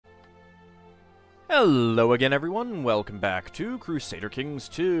Hello again, everyone. Welcome back to Crusader Kings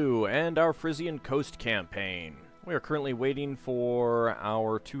 2 and our Frisian Coast campaign. We are currently waiting for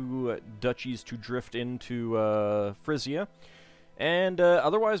our two duchies to drift into Frisia, and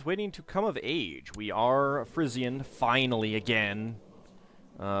otherwise waiting to come of age. We are Frisian, finally, again.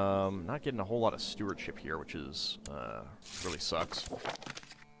 Not getting a whole lot of stewardship here, which is really sucks.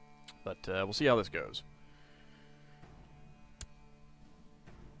 But we'll see how this goes.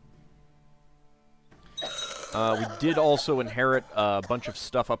 We did also inherit a bunch of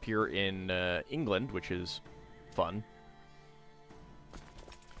stuff up here in England, which is fun.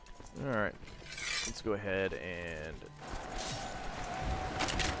 Alright, let's go ahead and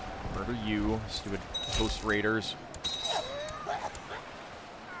murder you, stupid host raiders.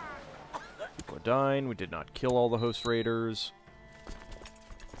 People are dying. We did not kill all the host raiders.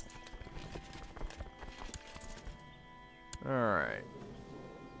 Alright.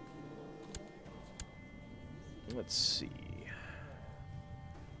 Let's see.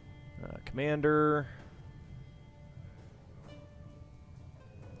 Commander.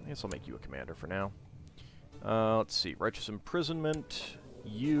 I guess I'll make you a commander for now. Let's see. Righteous imprisonment.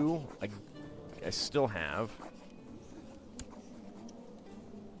 You, I still have.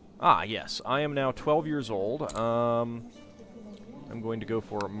 Ah, yes. I am now 12 years old. I'm going to go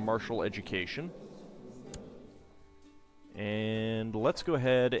for martial education. And let's go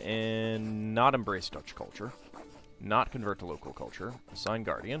ahead and not embrace Dutch culture. Not convert to local culture. Assign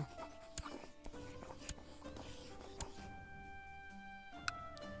Guardian.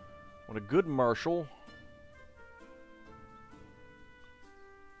 What a good marshal.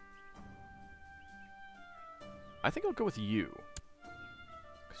 I think I'll go with you.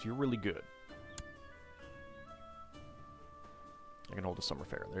 Because you're really good. I can hold a summer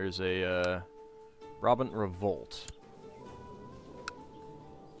fair. There's a Brabant revolt.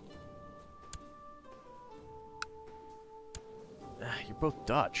 You're both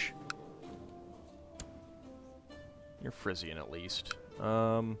Dutch. You're Frisian, at least.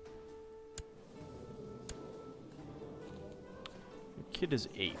 Your kid is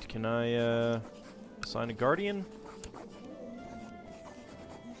 8. Can I, assign a guardian?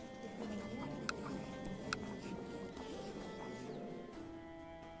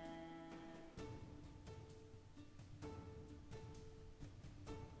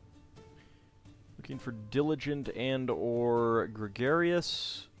 Looking for diligent and or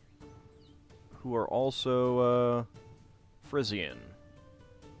gregarious, who are also Frisian.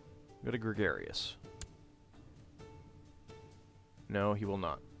 Go to gregarious. No, he will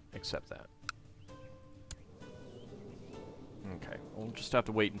not accept that. Okay, we'll just have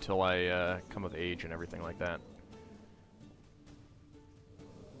to wait until I come of age and everything like that.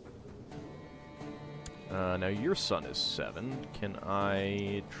 Now your son is 7. Can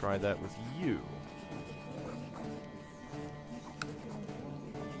I try that with you?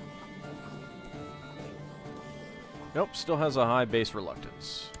 Nope, still has a high base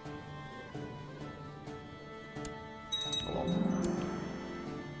reluctance.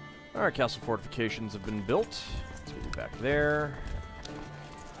 Alright, castle fortifications have been built. Let's get you back there.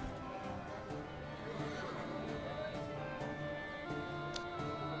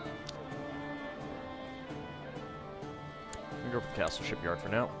 I'm gonna go for the castle shipyard for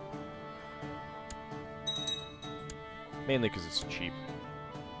now. Mainly because it's cheap.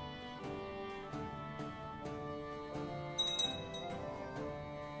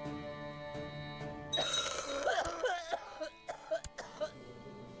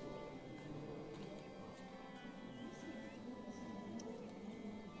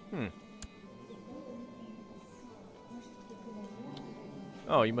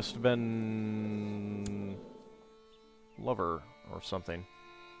 Oh, you must have been lover or something.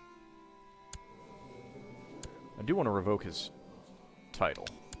 I do want to revoke his title.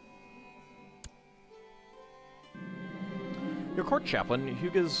 Your court chaplain,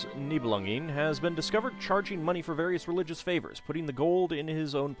 Hugues Nibelungen, has been discovered charging money for various religious favors, putting the gold in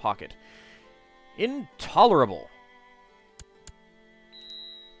his own pocket. Intolerable!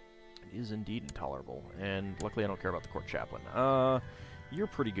 It is indeed intolerable, and luckily I don't care about the court chaplain. You're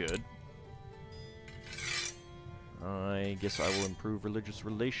pretty good. I guess I will improve religious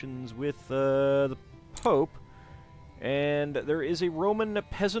relations with the Pope. And there is a Roman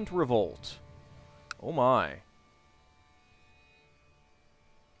peasant revolt. Oh my.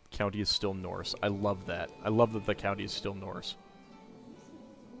 County is still Norse. I love that. I love that the county is still Norse.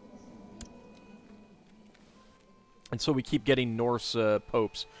 And so we keep getting Norse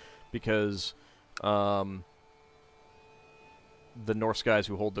popes because the Norse guys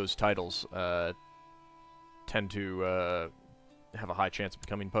who hold those titles tend to have a high chance of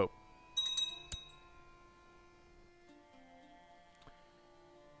becoming pope.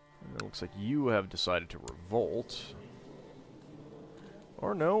 Looks like you have decided to revolt.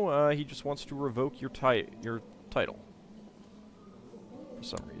 Or no, he just wants to revoke your title. For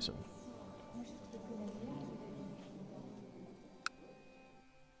some reason.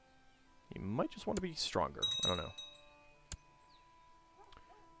 He might just want to be stronger. I don't know.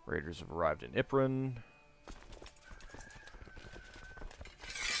 Raiders have arrived in Ypres.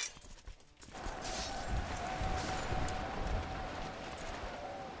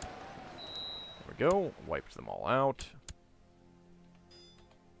 There we go. Wiped them all out.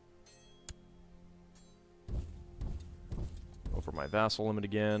 Over my vassal limit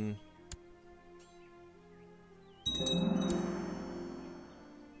again.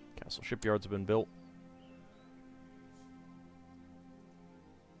 Castle shipyards have been built.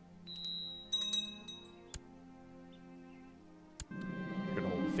 Gonna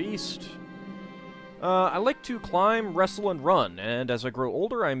hold a feast. I like to climb, wrestle, and run, and as I grow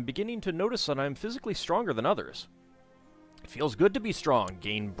older, I'm beginning to notice that I'm physically stronger than others. It feels good to be strong.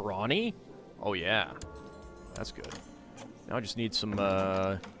 Gain brawny? Oh yeah. That's good. Now I just need some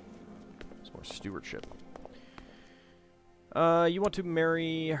more stewardship. You want to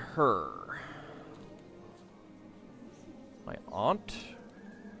marry her. My aunt?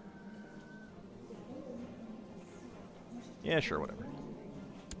 Yeah, sure, whatever.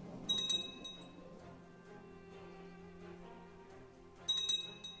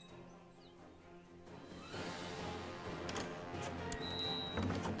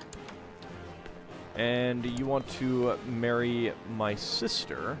 And you want to marry my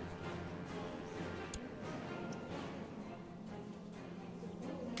sister.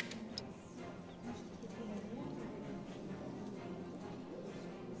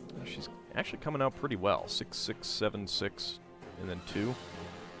 She's actually coming out pretty well. 6, 6, 7, 6, and then 2.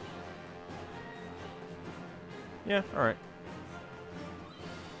 Yeah, alright.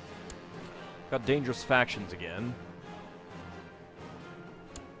 Got dangerous factions again.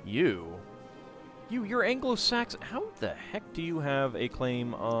 You're Anglo-Saxon. How the heck do you have a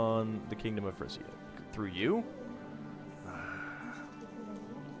claim on the Kingdom of Frisia? Through you?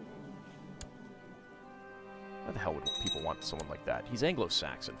 Why the hell would people want someone like that? He's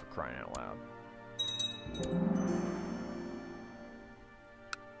Anglo-Saxon, for crying out loud.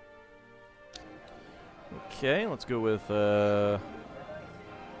 Okay, let's go with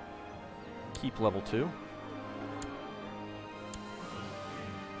keep level 2.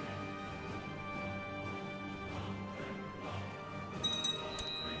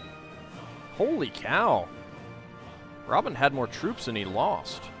 Holy cow! Brabant had more troops and he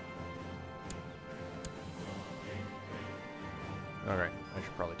lost. Alright, I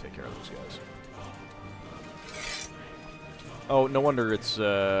should probably take care of those guys. Oh, no wonder it's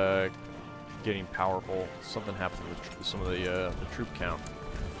getting powerful. Something happened with some of the troop count.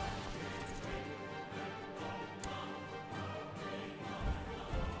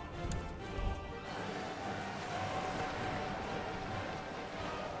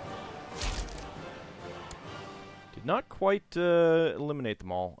 Not quite eliminate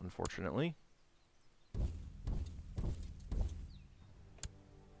them all, unfortunately.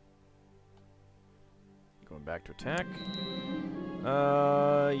 Going back to attack.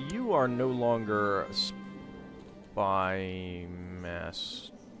 You are no longer a spy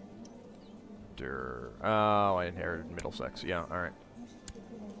master. Oh, I inherited Middlesex. Yeah, alright.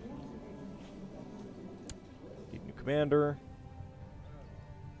 Need new commander.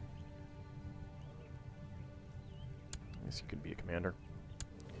 You could be a commander.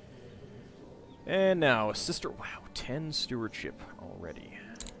 And now, a sister. Wow, 10 stewardship already.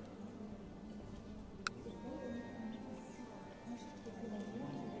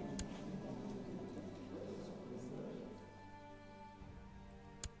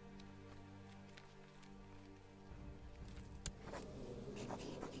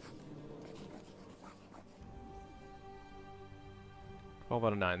 Out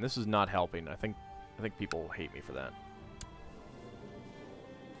of 9. This is not helping. I think people hate me for that.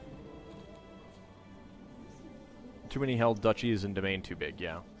 Too many held duchies and domain too big,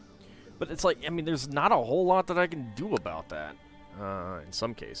 yeah. But it's like, I mean, there's not a whole lot that I can do about that. In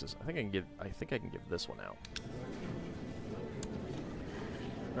some cases. I think I can give this one out.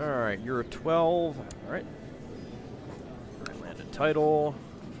 Alright, you're a 12. Alright. Landed title.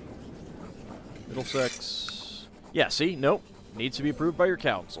 Middlesex. Yeah, see? Nope. Needs to be approved by your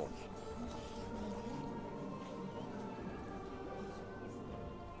council.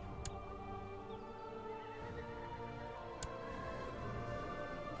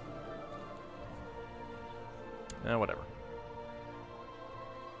 Whatever.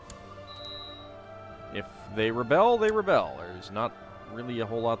 If they rebel, they rebel. There's not really a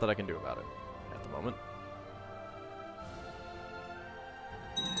whole lot that I can do about it at the moment.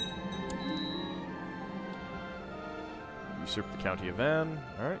 Usurp the County of Van.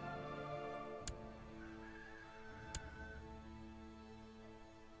 Alright.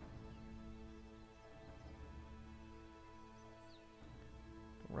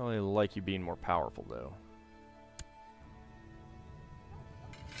 Don't really like you being more powerful, though.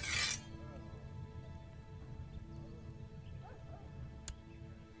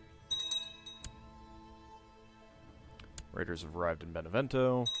 Raiders have arrived in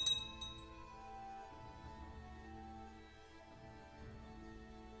Benevento.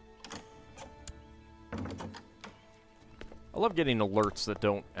 I love getting alerts that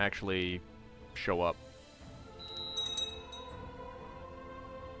don't actually show up.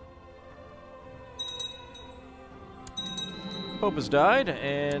 Pope has died,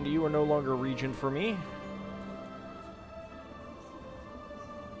 and you are no longer a regent for me.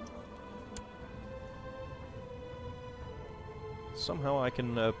 Somehow I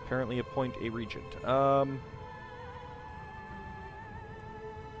can apparently appoint a regent. I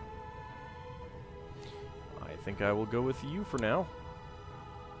think I will go with you for now.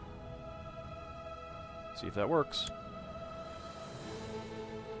 See if that works.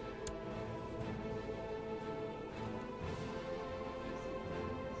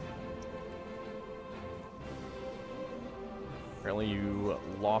 Apparently you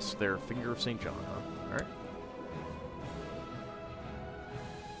lost their Finger of St. John, huh? Alright.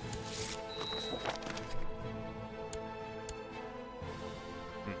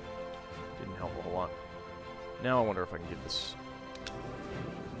 Didn't help a whole lot. Now I wonder if I can get this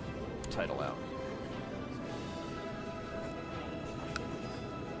title out.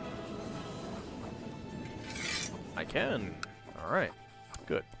 I can! Alright.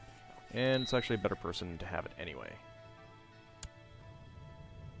 Good. And it's actually a better person to have it anyway.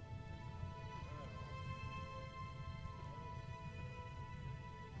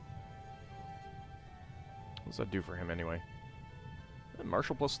 What does that do for him anyway?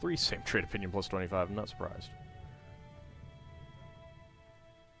 Marshal +3, same trade opinion +25. I'm not surprised.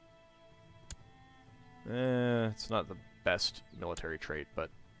 It's not the best military trait, but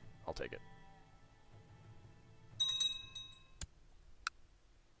I'll take it.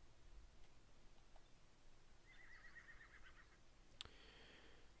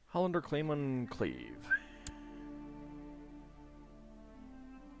 Hollander claim on Cleve.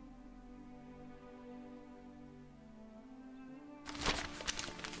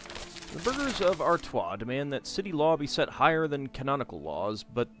 The burghers of Artois demand that city law be set higher than canonical laws,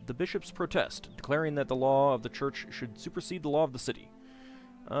 but the bishops protest, declaring that the law of the church should supersede the law of the city.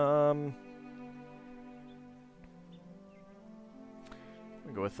 I'm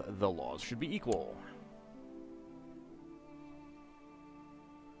gonna go with the laws should be equal.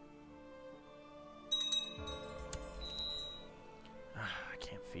 I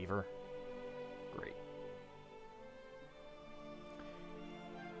can't fever. Great.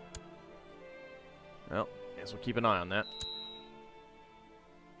 Well, guess we'll keep an eye on that.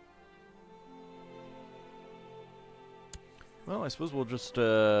 Well, I suppose we'll just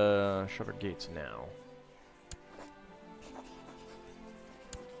shut our gates now.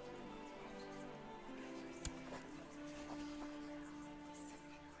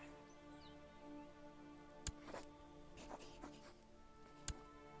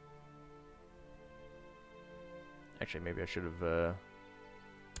 Actually, maybe I should have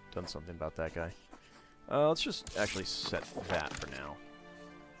done something about that guy. Let's just actually set that for now.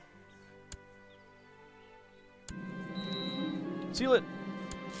 Seal it!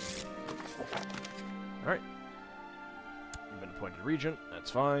 Alright. You've been appointed regent.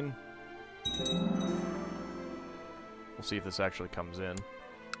 That's fine. We'll see if this actually comes in.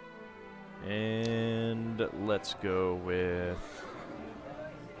 And let's go with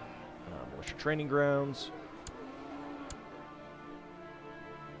militia training grounds.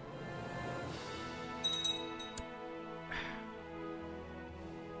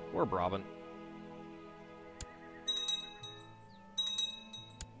 Or Brabant.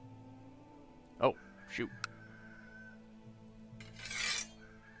 Oh, shoot.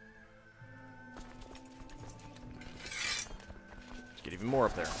 Let's get even more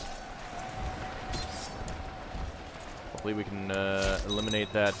up there. Hopefully we can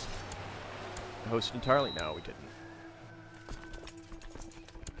eliminate that host entirely. No, we didn't.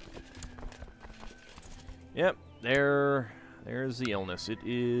 Yep, there's the illness. It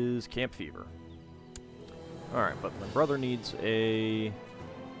is camp fever. Alright, but my brother needs an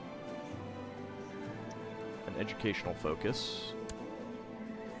educational focus.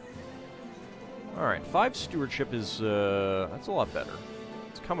 Alright, 5 stewardship is, that's a lot better.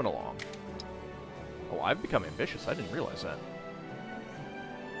 It's coming along. Oh, I've become ambitious. I didn't realize that.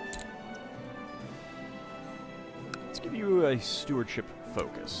 Let's give you a stewardship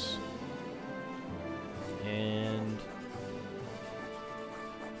focus. And...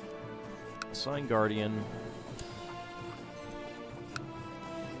 assign Guardian.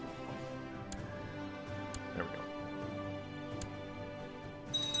 There we go.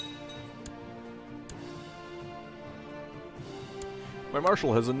 My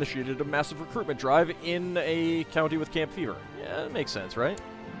marshal has initiated a massive recruitment drive in a county with camp fever. Yeah, that makes sense, right?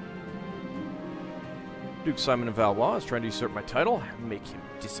 Duke Simon of Valois is trying to usurp my title. Make him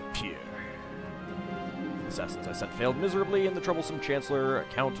disappear. Assassins I sent failed miserably, and the troublesome Chancellor,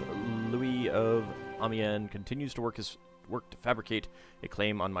 Count Louis of Amiens, continues to work to fabricate a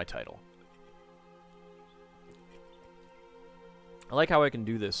claim on my title. I like how I can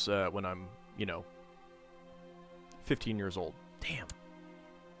do this when I'm, you know, 15 years old. Damn.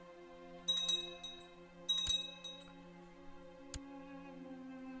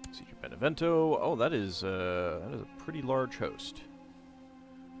 Siege of Benevento. Oh, that is a pretty large host.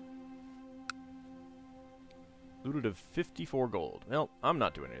 Looted of 54 gold. Well, I'm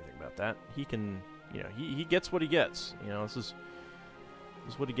not doing anything about that. He can, you know, he gets what he gets. You know, this is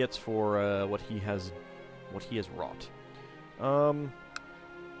what he gets for what he has wrought. You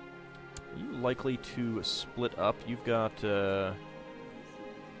likely to split up. You've got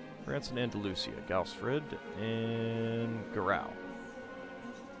France and Andalusia, Gausfred and Garau.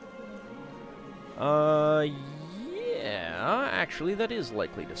 Yeah, actually, that is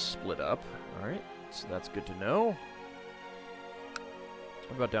likely to split up. All right. So that's good to know.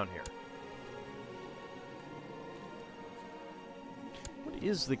 What about down here? What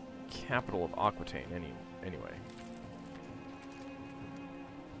is the capital of Aquitaine anyway?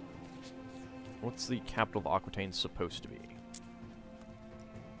 What's the capital of Aquitaine supposed to be?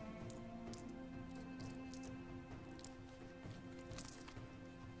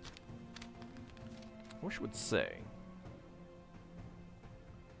 I wish it would say.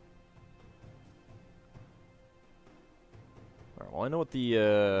 Well, I know what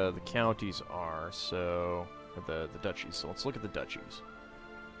the counties are, so... or the duchies, so let's look at the duchies.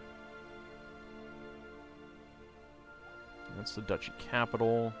 That's the duchy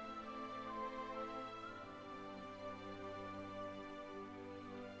capital.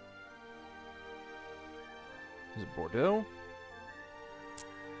 Is it Bordeaux?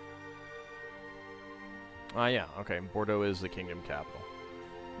 Ah, yeah, okay, Bordeaux is the kingdom capital.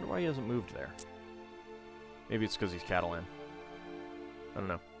 I wonder why he hasn't moved there. Maybe it's because he's Catalan. I don't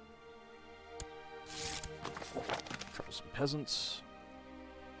know. Troublesome peasants.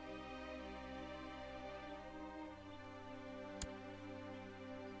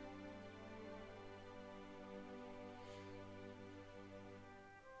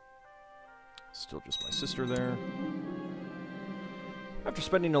 Still just my sister there. After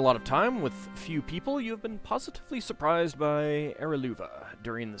spending a lot of time with few people, you have been positively surprised by Eriluva.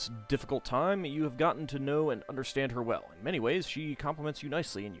 During this difficult time, you have gotten to know and understand her well. In many ways, she compliments you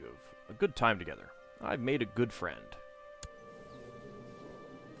nicely, and you have a good time together. I've made a good friend.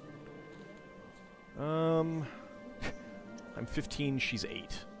 I'm 15, she's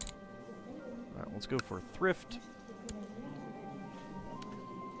 8. Alright, let's go for thrift.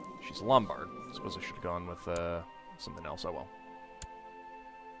 She's a Lombard. I suppose I should have gone with something else. Oh well.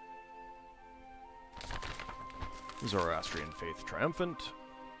 Zoroastrian faith triumphant.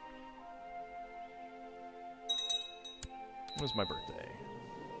 When's my birthday?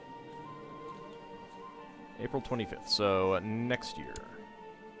 April 25th, so next year.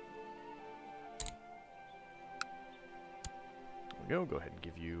 There we go. Go ahead and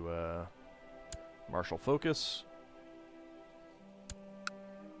give you martial focus.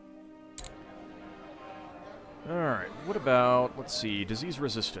 Alright, what about, let's see, disease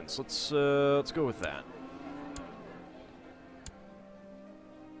resistance. Let's go with that.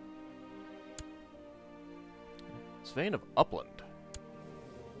 Svein of Upland.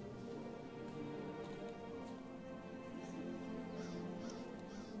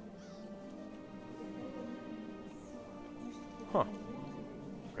 Huh.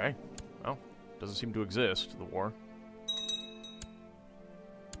 Okay. Well, doesn't seem to exist, the war.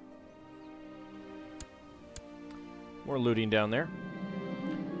 More looting down there.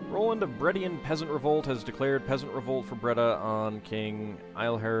 Roland of Bredian Peasant Revolt has declared Peasant Revolt for Breda on King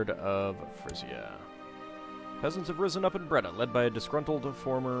Eilhard of Frisia. Peasants have risen up in Breda, led by a disgruntled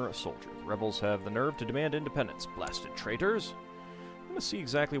former soldier. The rebels have the nerve to demand independence. Blasted traitors! I'm gonna see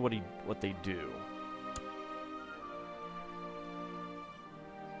exactly what they do.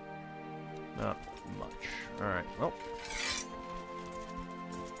 much. Alright, well.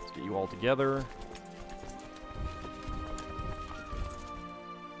 Let's get you all together.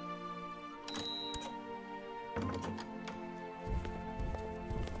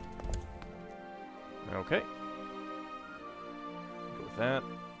 Okay. Go with that.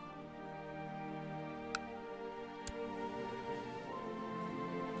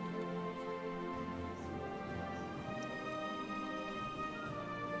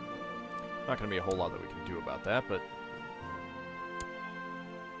 Not going to be a whole lot that we can do about that, but...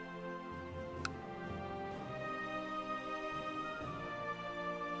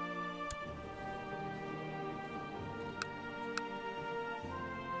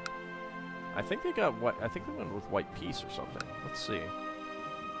 I think they got what? I think they went with white peace or something. Let's see.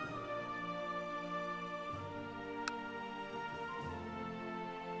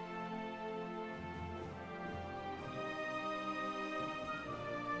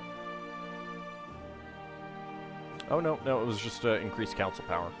 Oh, no, it was just increased council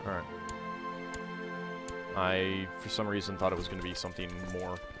power. Alright. I, for some reason, thought it was going to be something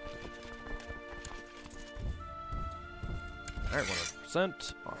more. Alright,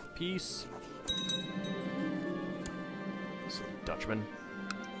 100%. Off peace. So, Dutchman.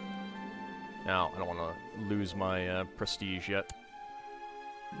 Now, I don't want to lose my prestige yet.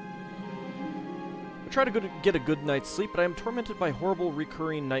 I try to get a good night's sleep, but I am tormented by horrible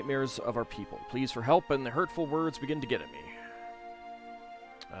recurring nightmares of our people. Please for help, and the hurtful words begin to get at me.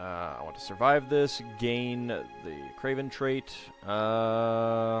 I want to survive this, gain the Craven trait. We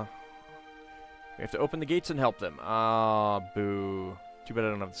have to open the gates and help them. Ah, boo. Too bad I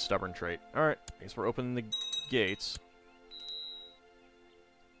don't have the stubborn trait. Alright, I guess we're opening the gates.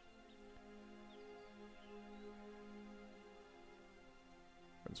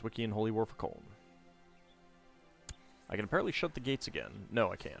 Brunswickian and Holy War for Colne. I can apparently shut the gates again.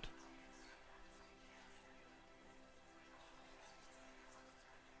 No, I can't.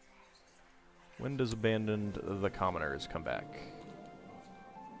 When does abandoned the commoners come back?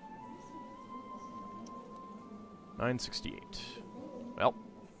 968. Well.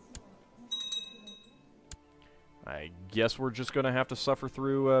 I guess we're just going to have to suffer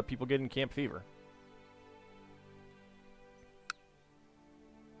through people getting camp fever.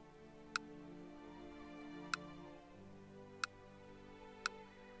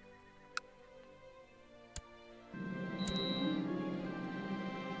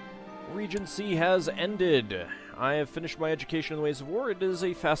 Regency has ended. I have finished my education in the ways of war. It is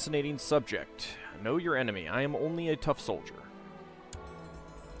a fascinating subject. Know your enemy. I am only a tough soldier.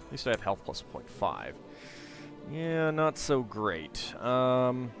 At least I have health plus 0.5. Yeah, not so great.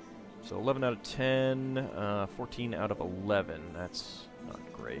 So 11 out of 10, 14 out of 11. That's not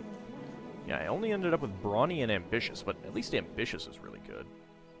great. Yeah, I only ended up with brawny and ambitious, but at least ambitious is really good.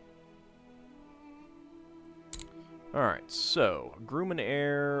 Alright, so, groom and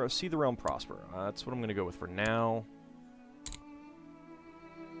heir, see the realm prosper. That's what I'm going to go with for now.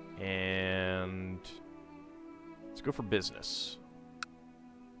 And let's go for business.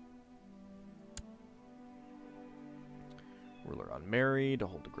 Ruler unmarried,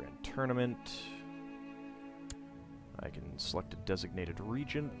 hold a grand tournament. I can select a designated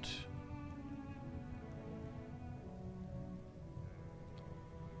regent.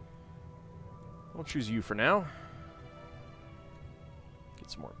 I'll choose you for now. Get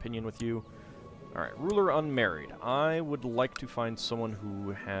some more opinion with you. Alright, ruler unmarried. I would like to find someone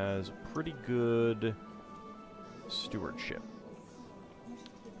who has pretty good stewardship.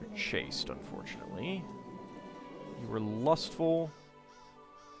 You're chaste, unfortunately. You were lustful.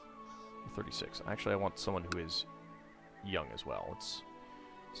 36. Actually, I want someone who is young as well. Let's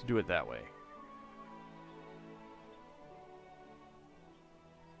do it that way.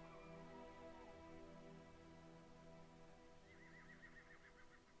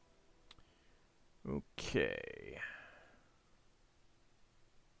 Okay.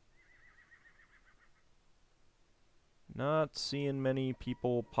 Not seeing many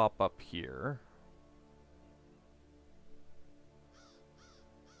people pop up here.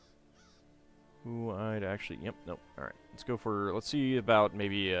 Who I'd actually... Yep, nope. Alright, let's go for... Let's see about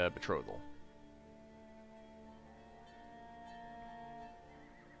maybe a betrothal.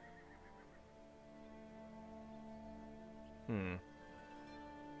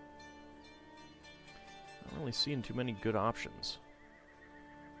 Not really seeing too many good options.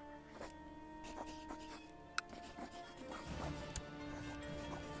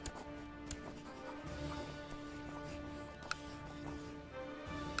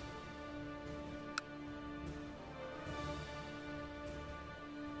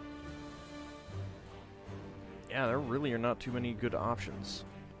 Yeah, there really are not too many good options.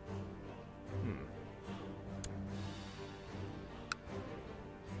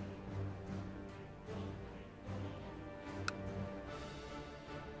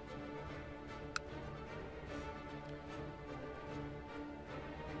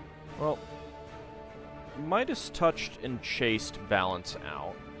 Well, Midas touched and chased balance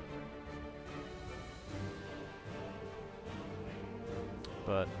out.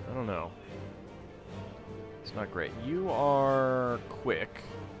 But, I don't know. It's not great. You are quick.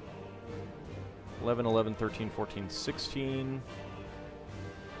 11, 11, 13, 14, 16.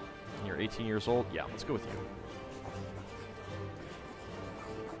 You're 18 years old? Yeah, let's go with you.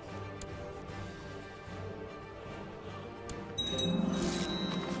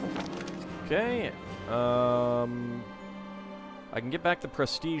 Okay. I can get back the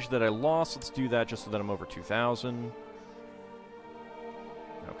prestige that I lost. Let's do that just so that I'm over 2,000.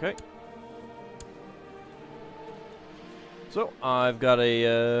 Okay. So, I've got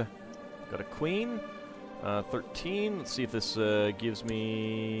a queen. 13. Let's see if this gives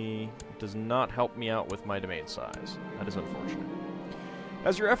me... It does not help me out with my domain size. That is unfortunate.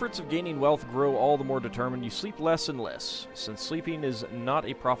 As your efforts of gaining wealth grow all the more determined, you sleep less and less, since sleeping is not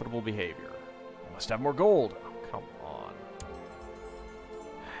a profitable behavior. You must have more gold. Oh, come on.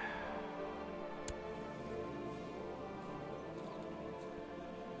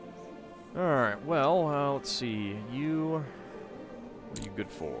 Alright, well, let's see. What are you good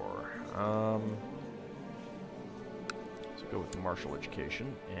for? So go with martial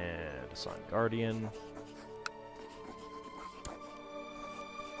education and assign guardian.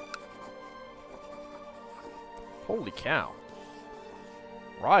 Holy cow.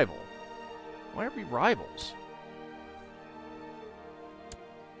 Rival. Why are we rivals?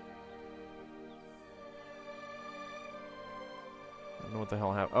 I don't know what the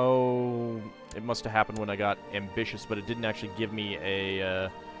hell happened. Oh, it must have happened when I got ambitious, but it didn't actually give me a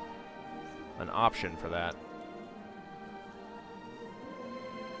an option for that.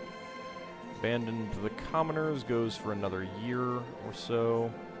 Abandoned to the commoners goes for another year or so.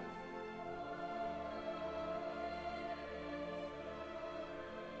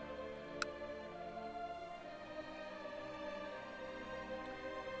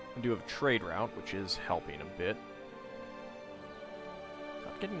 I do have a trade route, which is helping a bit.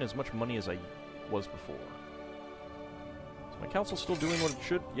 Not getting as much money as I was before. Is my council still doing what it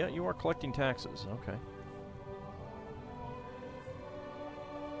should? Yeah, you are collecting taxes. Okay.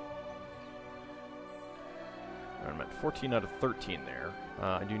 I'm at 14 out of 13 there.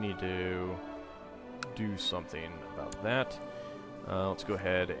 I do need to do something about that. Let's go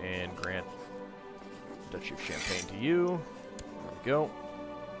ahead and grant Duchy of Champagne to you. There we go.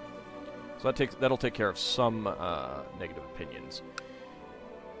 So that'll take care of some negative opinions.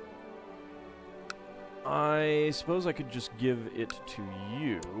 I suppose I could just give it to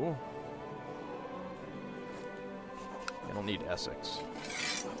you. I don't need Essex.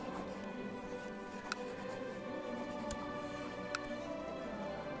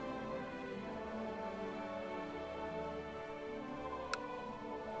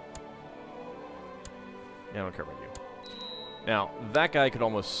 Yeah, I don't care about you. Now, that guy could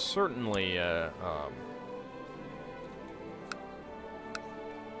almost certainly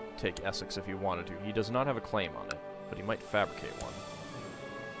take Essex if he wanted to. He does not have a claim on it, but he might fabricate one.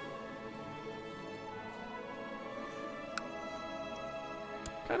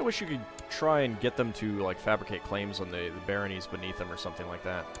 Kinda wish you could try and get them to, like, fabricate claims on the baronies beneath them or something like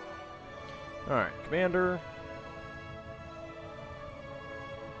that. Alright, commander.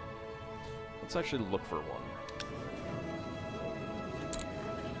 Let's actually look for one.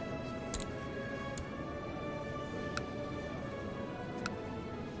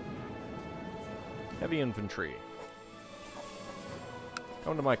 Heavy infantry.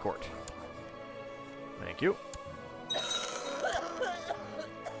 Come to my court. Thank you.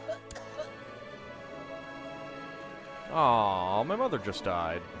 Aw, my mother just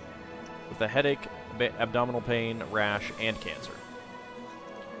died. With a headache, abdominal pain, rash, and cancer.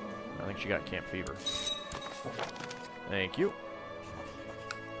 I think she got camp fever. Thank you.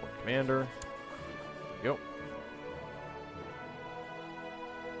 Port commander. There we go.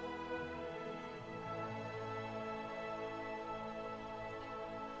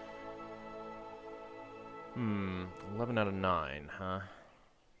 Hmm, 11 out of 9, huh?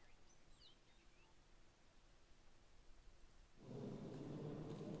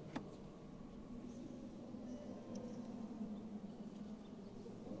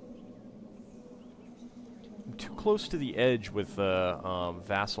 I'm too close to the edge with the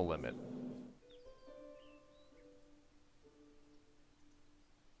vassal limit.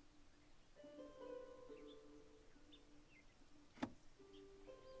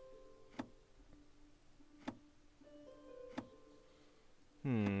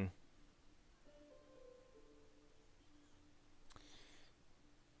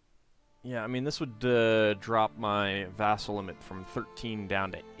 Yeah, I mean, this would drop my vassal limit from 13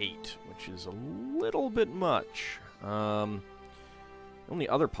 down to 8, which is a little bit much. The only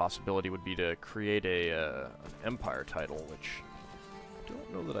other possibility would be to create an empire title, which I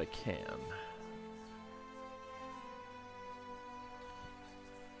don't know that I can.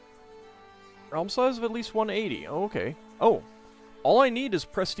 Realm size of at least 180. Oh, okay. Oh, all I need is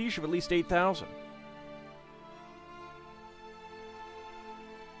prestige of at least 8,000.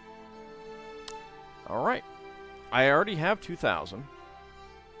 Alright. I already have 2,000. And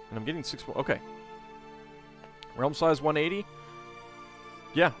I'm getting 6 more. Okay. Realm size 180.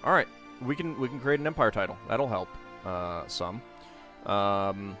 Yeah, alright. We can create an empire title. That'll help some.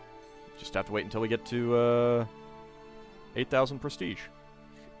 Just have to wait until we get to 8,000 prestige.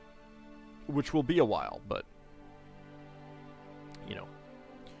 Which will be a while, but you know,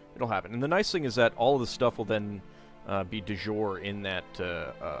 it'll happen. And the nice thing is that all of the stuff will then be de jure in that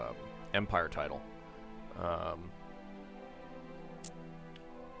empire title.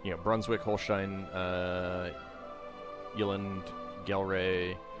 You know, Brunswick, Holstein, Jylland,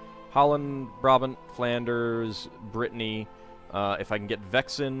 Gelre, Holland, Brabant, Flanders, Brittany. If I can get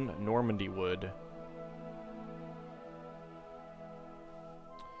Vexin, Normandy would.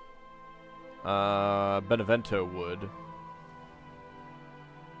 Benevento would.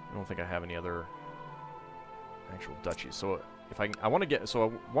 I don't think I have any other actual duchies. So if I want to get, so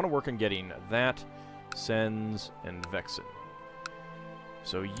I want to work on getting that, Sens, and Vexin.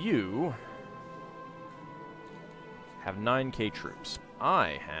 So you have 9k troops.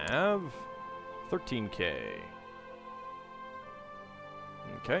 I have 13k.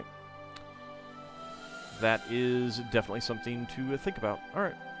 Okay. That is definitely something to think about. All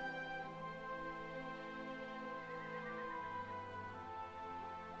right.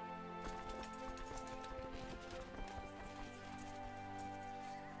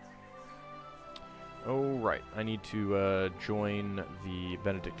 Oh, right. I need to join the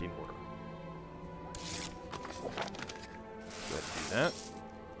Benedictine Order. Go ahead and do that.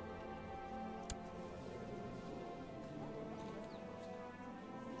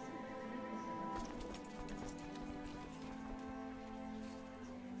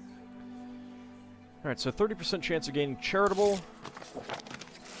 Alright, so 30% chance of gaining charitable.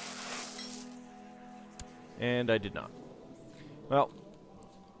 And I did not. Well,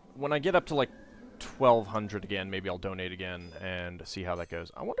 when I get up to like 1,200 again, maybe I'll donate again and see how that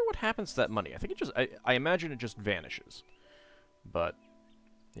goes. I wonder what happens to that money. I think it just, I imagine it just vanishes. But,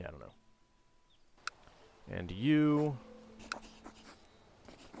 yeah, I don't know. And you...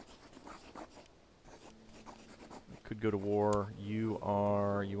 could go to war. You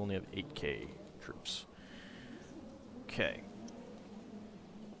only have 8k troops. Okay.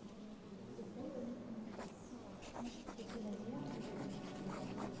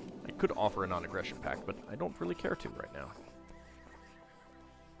 I could offer a non-aggression pact, but I don't really care to right now.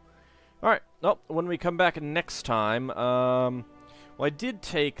 Alright, well, when we come back next time, well, I did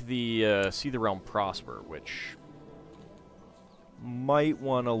take the See the Realm Prosper, which might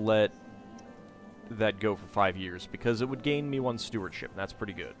want to let that go for 5 years, because it would gain me 1 stewardship, and that's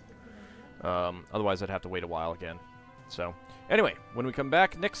pretty good. Otherwise, I'd have to wait a while again. So, anyway, when we come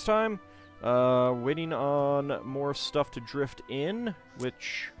back next time, waiting on more stuff to drift in,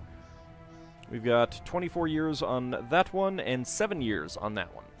 which we've got 24 years on that one and 7 years on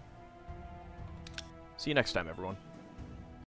that one. See you next time, everyone.